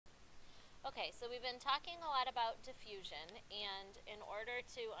Okay, so we've been talking a lot about diffusion, and in order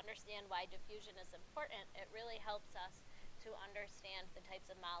to understand why diffusion is important, it really helps us to understand the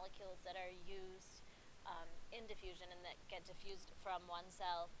types of molecules that are used in diffusion and that get diffused from one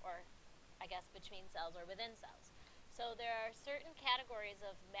cell, or I guess between cells or within cells. So there are certain categories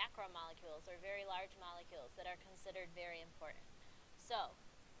of macromolecules, or very large molecules, that are considered very important. So,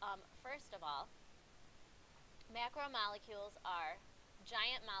 first of all, macromolecules are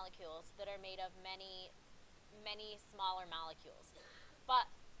giant molecules that are made of many smaller molecules. But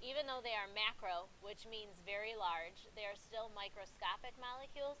even though they are macro, which means very large, they are still microscopic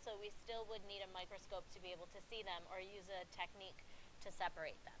molecules, so we still would need a microscope to be able to see them or use a technique to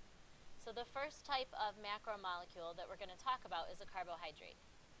separate them. So the first type of macromolecule that we're going to talk about is a carbohydrate.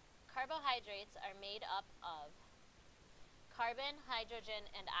 Carbohydrates are made up of carbon, hydrogen,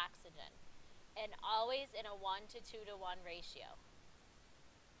 and oxygen, and always in a 1 to 2 to 1 ratio.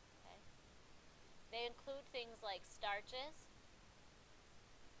 They include things like starches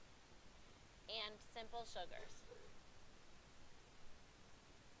and simple sugars.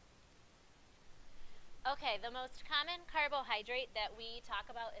 Okay, the most common carbohydrate that we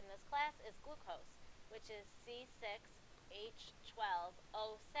talk about in this class is glucose, which is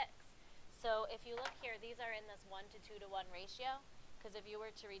C6H12O6. So if you look here, these are in this 1 to 2 to 1 ratio, because if you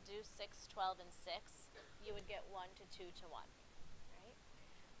were to reduce 6, 12, and 6, you would get 1 to 2 to 1. Right?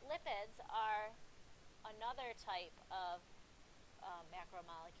 Lipids are another type of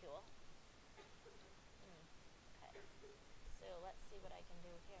macromolecule. Okay, so let's see what I can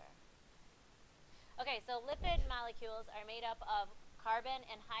do here. Okay, so lipid molecules are made up of carbon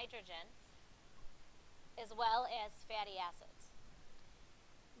and hydrogen, as well as fatty acids.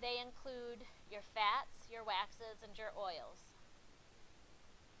 They include your fats, your waxes, and your oils.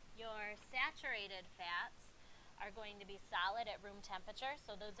 Your saturated fats are going to be solid at room temperature,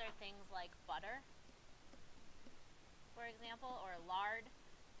 so those are things like butter, for example, or lard,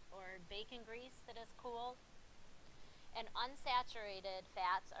 or bacon grease that is cooled. And unsaturated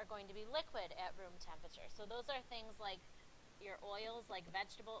fats are going to be liquid at room temperature. So those are things like your oils, like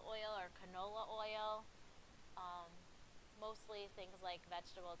vegetable oil or canola oil, mostly things like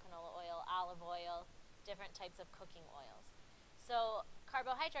vegetable canola oil, olive oil, different types of cooking oils. So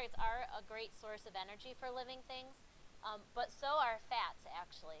carbohydrates are a great source of energy for living things, but so are fats,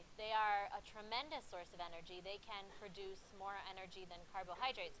 actually. They are a tremendous source of energy. They can produce more energy than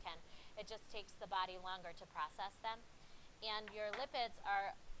carbohydrates can. It just takes the body longer to process them. And your lipids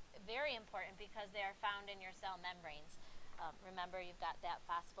are very important because they are found in your cell membranes. Remember, you've got that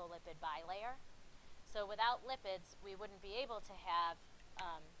phospholipid bilayer. So without lipids, we wouldn't be able to have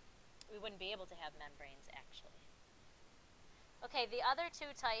membranes, actually. Okay, the other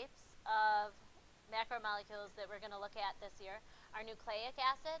two types of macromolecules that we're going to look at this year are nucleic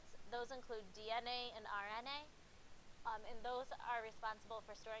acids. Those include DNA and RNA, and those are responsible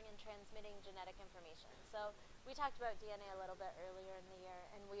for storing and transmitting genetic information. So we talked about DNA a little bit earlier in the year,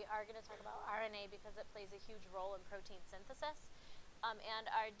 and we are going to talk about RNA because it plays a huge role in protein synthesis. And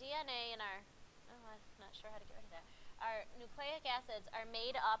our DNA and our, I'm not sure how to get rid of that. Our nucleic acids are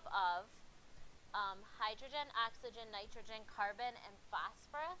made up of hydrogen, oxygen, nitrogen, carbon, and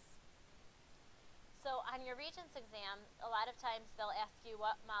phosphorus. So on your Regents exam, a lot of times they'll ask you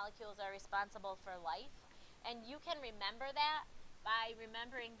what molecules are responsible for life, and you can remember that by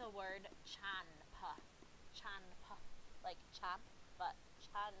remembering the word chanpa. Chanpa, like champ, but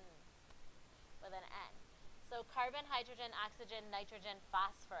chan with an N. So carbon, hydrogen, oxygen, nitrogen,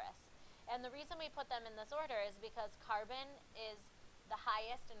 phosphorus. And the reason we put them in this order is because carbon is the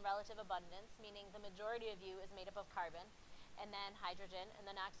highest in relative abundance, meaning the majority of you is made up of carbon, and then hydrogen, and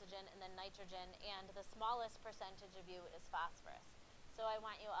then oxygen, and then nitrogen, and the smallest percentage of you is phosphorus. So I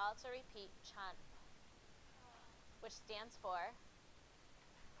want you all to repeat CHANP, which stands for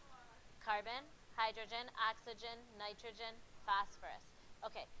carbon, hydrogen, oxygen, nitrogen, phosphorus.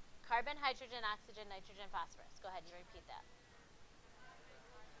 Okay, carbon, hydrogen, oxygen, nitrogen, phosphorus. Go ahead, you repeat that.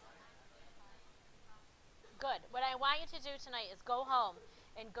 Good. What I want you to do tonight is go home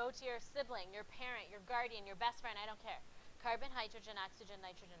and go to your sibling, your parent, your guardian, your best friend, I don't care. Carbon, hydrogen, oxygen,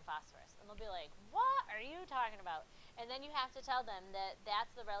 nitrogen, phosphorus. And they'll be like, what are you talking about? And then you have to tell them that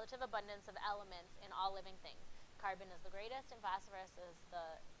that's the relative abundance of elements in all living things. Carbon is the greatest and phosphorus is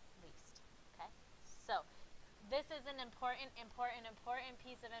the least. Okay? So this is an important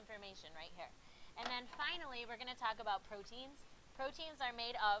piece of information right here. And then finally, we're going to talk about proteins. Proteins are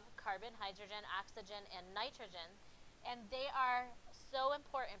made of carbon, hydrogen, oxygen, and nitrogen, and they are so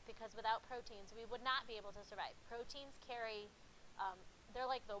important because without proteins, we would not be able to survive. Proteins carry, they're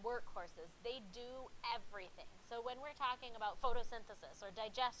like the workhorses. They do everything. So when we're talking about photosynthesis or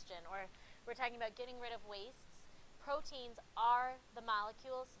digestion or We're talking about getting rid of wastes. Proteins are the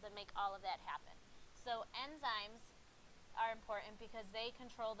molecules that make all of that happen. So enzymes are important because they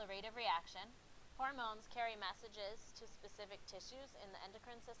control the rate of reaction. Hormones carry messages to specific tissues in the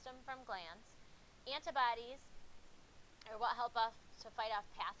endocrine system from glands. Antibodies are what help us to fight off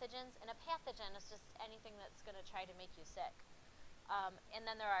pathogens, and a pathogen is just anything that's going to try to make you sick. And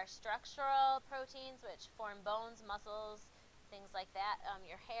then there are structural proteins, which form bones, muscles, things like that,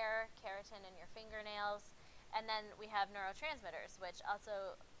 your hair, keratin in your fingernails. And then we have neurotransmitters, which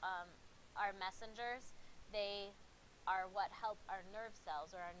also are messengers. They are what help our nerve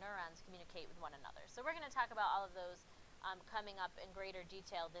cells or our neurons communicate with one another. So we're going to talk about all of those coming up in greater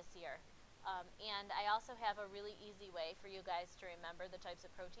detail this year. And I also have a really easy way for you guys to remember the types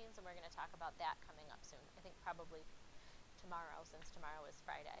of proteins, and we're going to talk about that coming up soon. I think probably tomorrow, since tomorrow is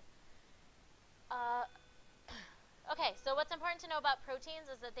Friday. Okay, so what's important to know about proteins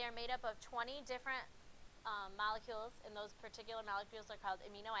is that they are made up of 20 different molecules, and those particular molecules are called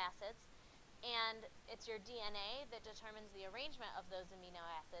amino acids. And it's your DNA that determines the arrangement of those amino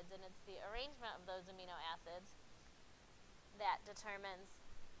acids, and it's the arrangement of those amino acids that determines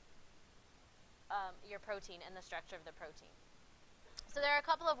your protein and the structure of the protein. So there are a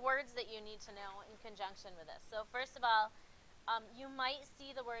couple of words that you need to know in conjunction with this. So first of all, you might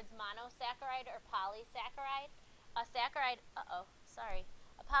see the words monosaccharide or polysaccharide. A saccharide, a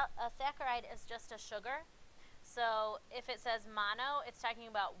saccharide is just a sugar. So if it says mono, it's talking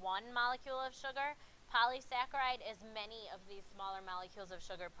about one molecule of sugar. Polysaccharide is many of these smaller molecules of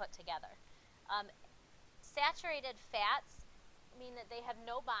sugar put together. Saturated fats mean that they have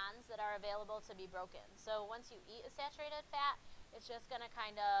no bonds that are available to be broken. So once you eat a saturated fat, it's just going to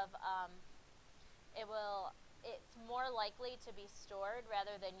kind of, it's more likely to be stored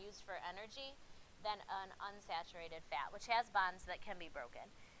rather than used for energy than an unsaturated fat, which has bonds that can be broken.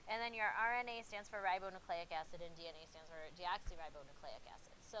 And then your RNA stands for ribonucleic acid, and DNA stands for deoxyribonucleic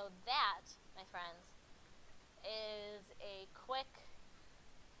acid. So that, my friends, is a quick,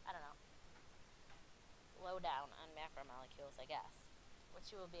 lowdown on macromolecules, I guess,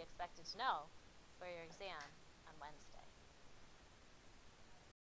 which you will be expected to know for your exam on Wednesday.